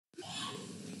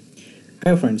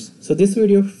Hi friends, so this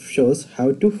video shows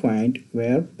how to find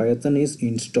where Python is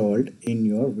installed in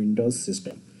your Windows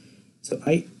system. So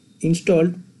I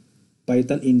installed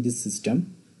Python in this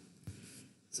system.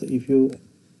 So if you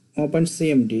open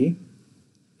CMD,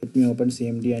 let me open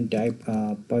CMD and type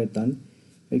Python,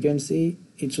 you can see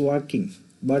it's working,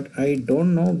 but I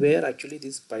don't know where actually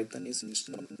this Python is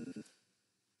installed.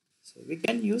 So we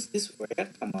can use this where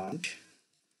command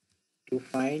to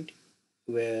find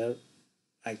where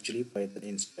actually Python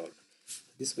installed.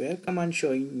 This where command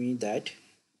showing me that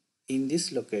in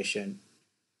this location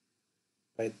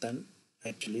Python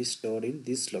actually stored in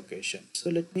this location.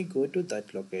 So let me go to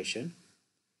that location.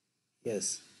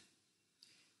 Yes,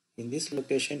 in this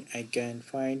location I can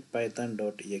find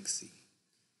python.exe.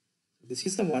 This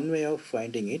is the one way of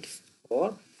finding it,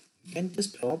 or you can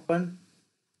just open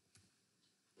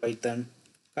Python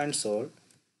console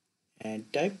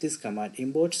and type this command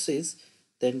import sys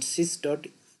then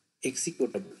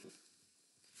sys.executable.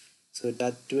 So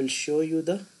that will show you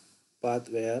the path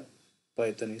where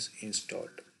Python is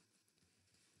installed.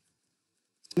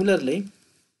 Similarly,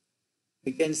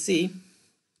 we can see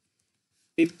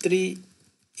pip3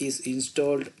 is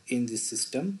installed in this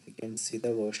system. You can see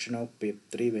the version of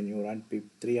pip3 when you run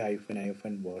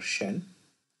pip3 version.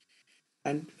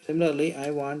 And similarly,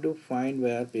 I want to find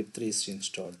where pip3 is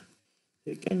installed.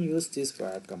 You can use this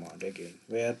where command again,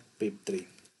 where pip3.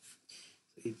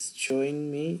 It's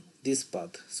showing me this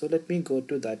path. So let me go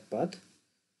to that path,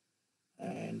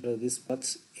 and this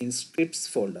path in scripts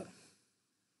folder.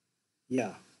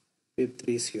 Yeah, pip3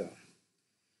 is here.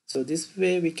 So this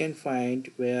way we can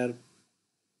find where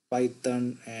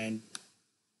Python and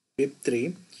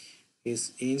pip3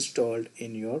 is installed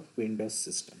in your Windows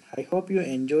system. I hope you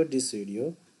enjoyed this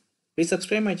video. Please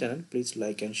subscribe my channel. Please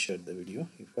like and share the video.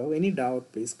 If you have any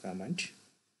doubt, please comment.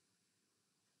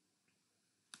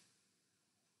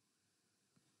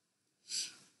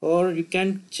 Or you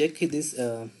can check this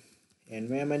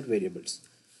environment variables.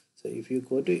 So if you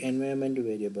go to environment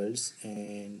variables,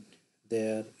 and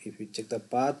there if you check the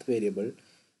path variable,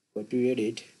 go to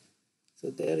edit.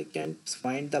 So there you can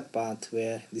find the path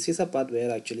where this is a path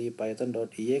where actually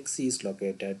python.exe is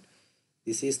located.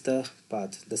 This is the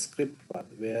path, the script path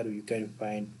where you can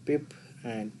find pip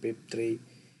and pip3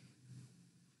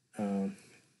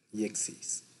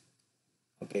 exes.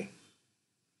 Okay.